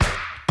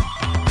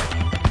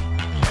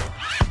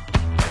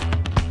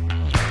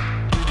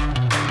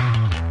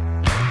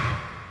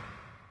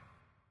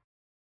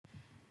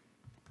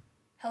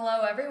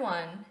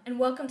everyone, and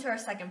welcome to our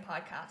second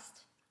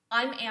podcast.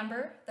 I'm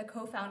Amber, the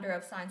co-founder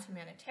of Science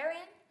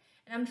Humanitarian,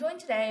 and I'm joined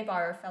today by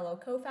our fellow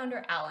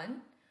co-founder,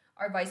 Alan,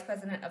 our Vice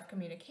President of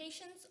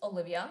Communications,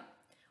 Olivia,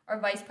 our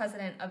Vice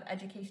President of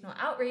Educational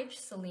Outreach,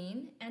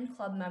 Celine, and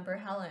club member,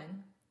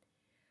 Helen.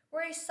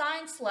 We're a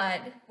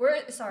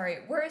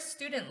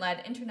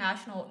student-led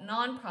international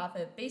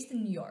nonprofit based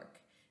in New York,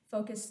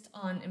 focused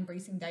on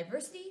embracing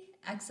diversity,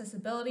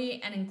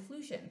 accessibility, and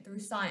inclusion through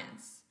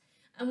science.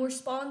 And we're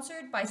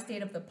sponsored by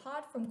State of the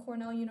Pod from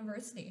Cornell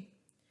University.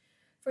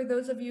 For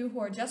those of you who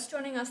are just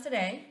joining us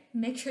today,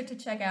 make sure to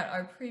check out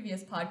our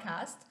previous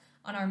podcast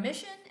on our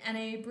mission and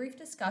a brief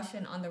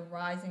discussion on the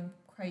rising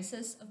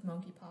crisis of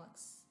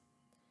monkeypox.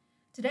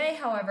 Today,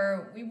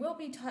 however, we will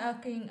be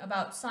talking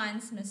about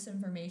science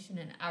misinformation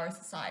in our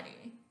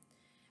society.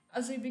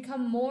 As we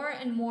become more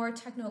and more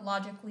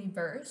technologically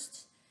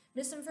versed,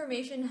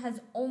 misinformation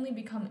has only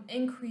become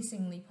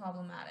increasingly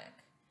problematic.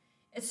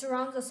 It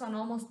surrounds us on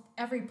almost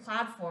every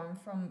platform,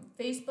 from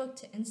Facebook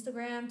to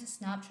Instagram to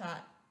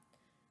Snapchat.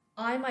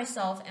 I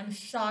myself am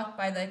shocked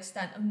by the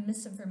extent of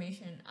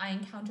misinformation I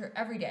encounter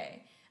every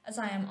day as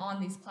I am on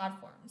these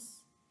platforms.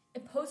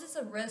 It poses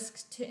a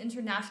risk to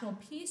international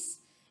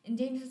peace,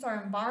 endangers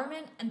our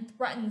environment, and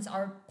threatens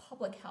our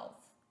public health.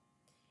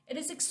 It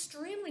is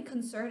extremely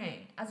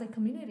concerning as a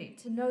community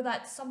to know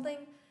that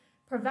something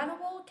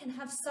preventable can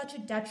have such a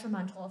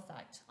detrimental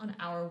effect on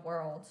our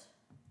world.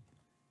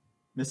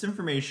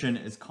 Misinformation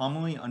is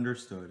commonly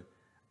understood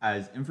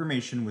as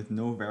information with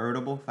no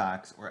veritable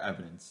facts or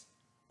evidence.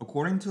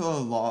 According to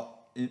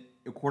the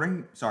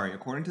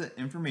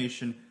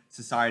Information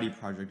Society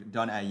project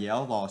done at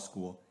Yale Law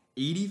School,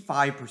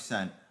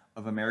 85%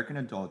 of American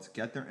adults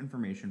get their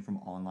information from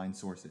online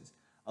sources,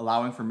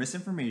 allowing for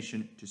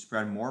misinformation to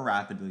spread more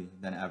rapidly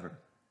than ever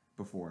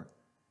before.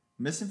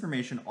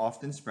 Misinformation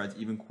often spreads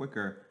even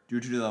quicker due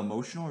to the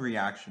emotional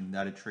reaction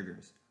that it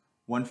triggers.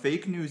 When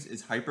fake news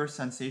is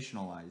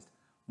hyper-sensationalized,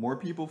 more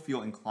people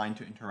feel inclined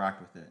to interact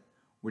with it,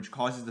 which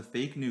causes the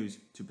fake news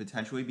to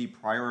potentially be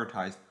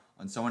prioritized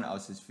on someone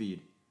else's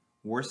feed,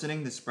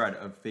 worsening the spread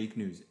of fake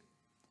news.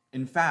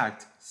 In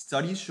fact,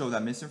 studies show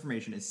that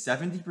misinformation is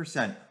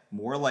 70%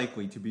 more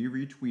likely to be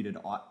retweeted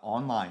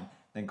online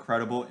than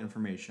credible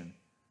information.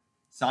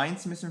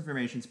 Science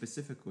misinformation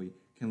specifically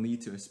can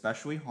lead to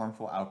especially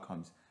harmful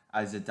outcomes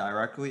as it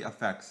directly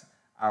affects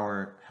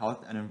our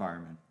health and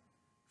environment.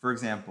 For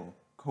example,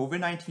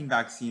 COVID-19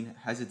 vaccine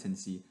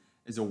hesitancy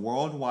is a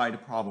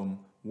worldwide problem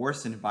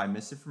worsened by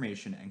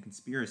misinformation and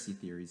conspiracy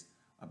theories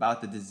about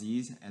the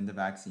disease and the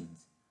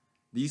vaccines.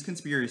 These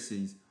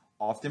conspiracies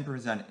often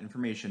present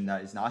information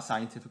that is not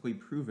scientifically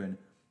proven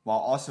while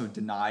also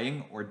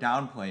denying or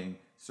downplaying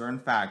certain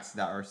facts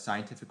that are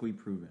scientifically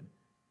proven.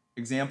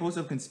 Examples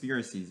of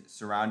conspiracies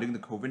surrounding the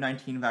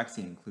COVID-19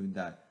 vaccine include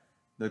that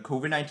the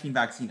COVID-19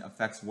 vaccine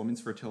affects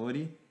women's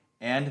fertility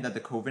and that the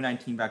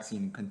COVID-19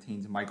 vaccine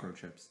contains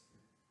microchips.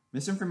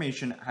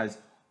 Misinformation has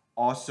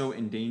also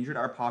endangered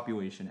our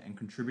population and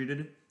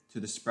contributed to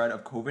the spread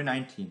of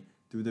COVID-19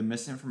 through the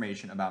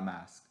misinformation about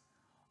masks.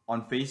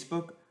 On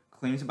Facebook,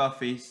 claims about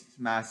face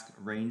masks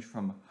range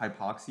from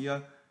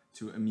hypoxia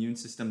to immune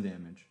system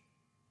damage.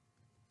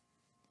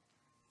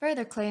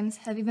 Further claims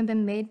have even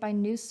been made by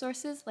news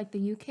sources like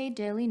the UK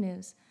Daily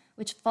News,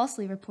 which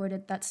falsely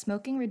reported that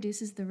smoking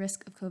reduces the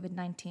risk of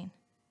COVID-19.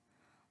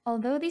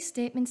 Although these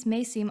statements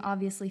may seem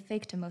obviously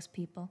fake to most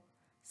people,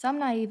 some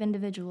naive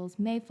individuals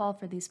may fall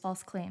for these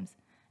false claims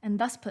and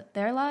thus put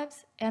their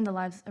lives and the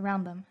lives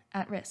around them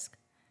at risk.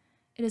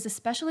 It is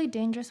especially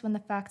dangerous when the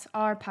facts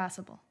are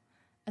passable,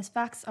 as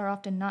facts are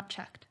often not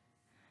checked.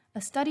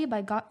 A study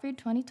by Gottfried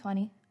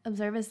 2020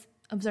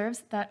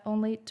 observes that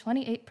only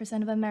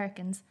 28% of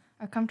Americans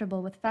are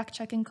comfortable with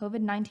fact-checking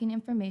COVID-19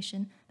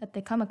 information that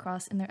they come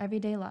across in their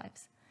everyday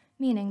lives,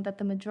 meaning that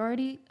the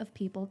majority of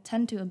people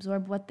tend to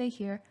absorb what they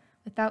hear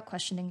without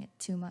questioning it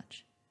too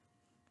much.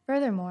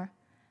 Furthermore,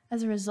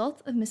 as a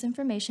result of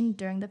misinformation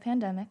during the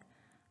pandemic,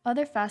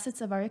 other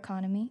facets of our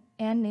economy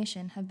and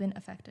nation have been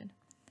affected.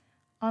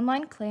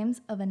 Online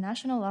claims of a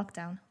national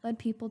lockdown led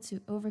people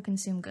to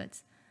overconsume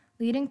goods,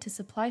 leading to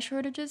supply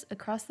shortages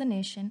across the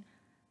nation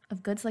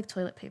of goods like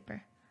toilet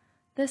paper.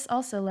 This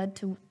also led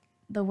to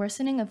the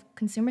worsening of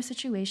consumer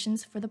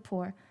situations for the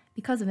poor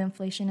because of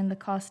inflation in the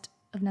cost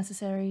of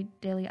necessary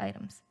daily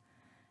items.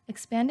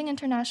 Expanding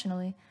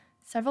internationally,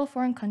 several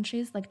foreign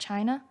countries like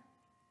China,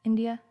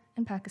 India,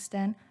 and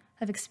Pakistan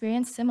have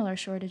experienced similar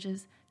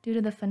shortages due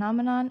to the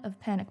phenomenon of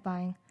panic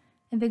buying,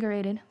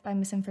 invigorated by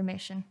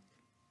misinformation.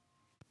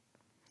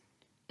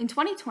 In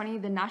 2020,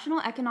 the National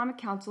Economic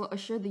Council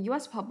assured the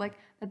U.S. public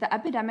that the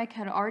epidemic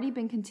had already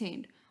been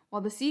contained,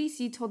 while the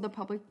CDC told the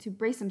public to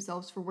brace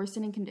themselves for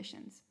worsening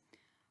conditions.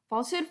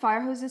 Falsehood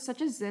fire hoses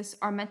such as this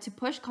are meant to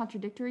push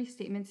contradictory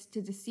statements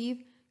to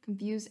deceive,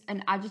 confuse,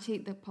 and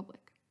agitate the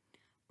public.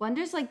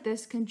 Blunders like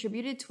this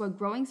contributed to a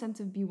growing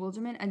sense of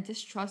bewilderment and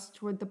distrust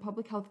toward the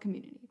public health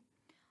community.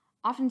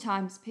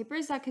 Oftentimes,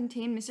 papers that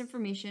contain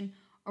misinformation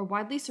are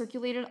widely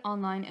circulated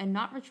online and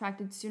not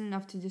retracted soon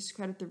enough to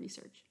discredit the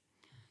research.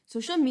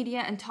 Social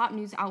media and top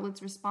news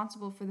outlets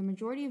responsible for the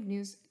majority of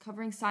news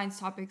covering science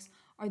topics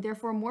are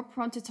therefore more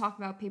prone to talk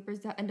about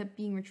papers that end up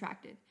being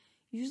retracted,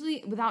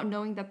 usually without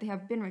knowing that they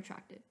have been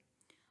retracted.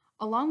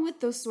 Along with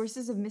those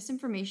sources of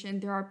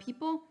misinformation, there are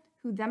people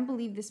who then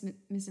believe this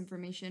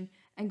misinformation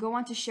and go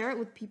on to share it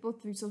with people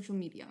through social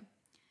media.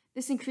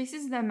 This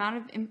increases the amount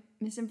of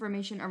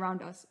misinformation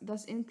around us,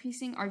 thus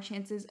increasing our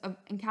chances of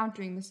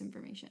encountering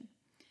misinformation.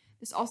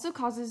 This also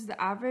causes the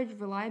average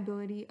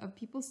reliability of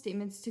people's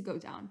statements to go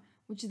down,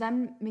 which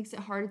then makes it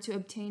harder to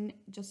obtain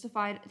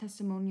justified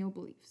testimonial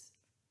beliefs.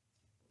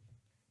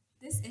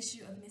 This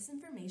issue of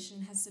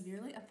misinformation has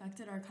severely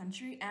affected our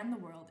country and the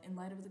world in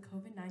light of the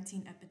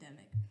COVID-19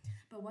 epidemic.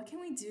 But what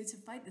can we do to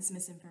fight this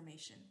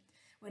misinformation?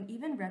 When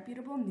even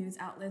reputable news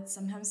outlets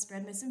sometimes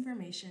spread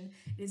misinformation,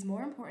 it is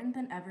more important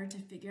than ever to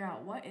figure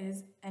out what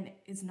is and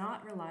is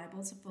not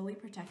reliable to fully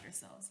protect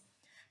ourselves.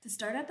 To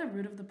start at the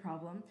root of the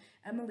problem,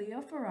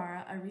 Emilio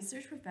Ferrara, a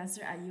research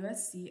professor at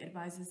USC,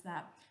 advises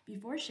that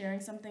before sharing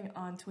something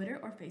on Twitter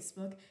or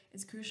Facebook,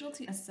 it's crucial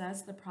to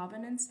assess the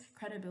provenance,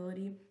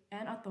 credibility,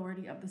 and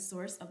authority of the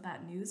source of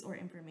that news or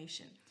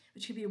information,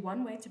 which could be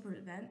one way to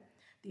prevent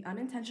the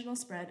unintentional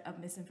spread of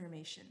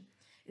misinformation.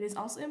 It is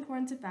also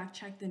important to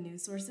fact-check the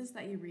news sources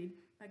that you read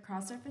by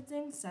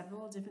cross-referencing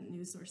several different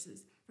news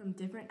sources from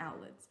different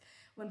outlets.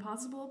 When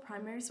possible,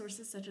 primary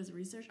sources such as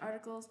research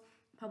articles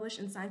published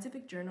in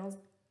scientific journals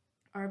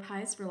are of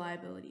highest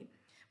reliability.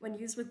 When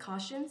used with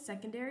caution,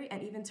 secondary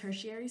and even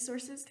tertiary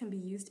sources can be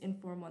used to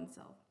inform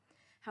oneself.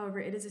 However,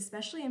 it is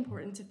especially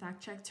important to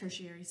fact-check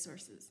tertiary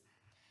sources.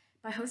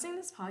 By hosting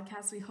this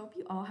podcast, we hope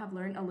you all have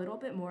learned a little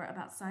bit more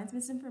about science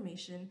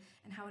misinformation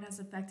and how it has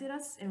affected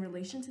us in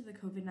relation to the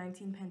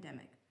COVID-19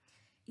 pandemic.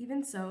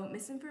 Even so,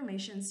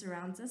 misinformation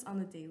surrounds us on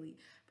the daily,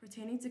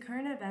 pertaining to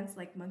current events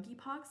like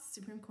monkeypox,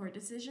 Supreme Court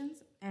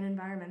decisions, and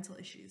environmental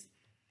issues.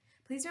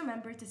 Please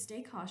remember to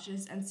stay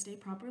cautious and stay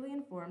properly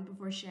informed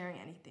before sharing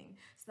anything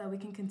so that we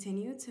can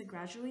continue to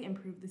gradually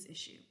improve this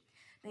issue.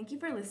 Thank you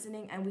for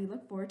listening, and we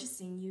look forward to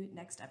seeing you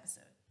next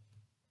episode.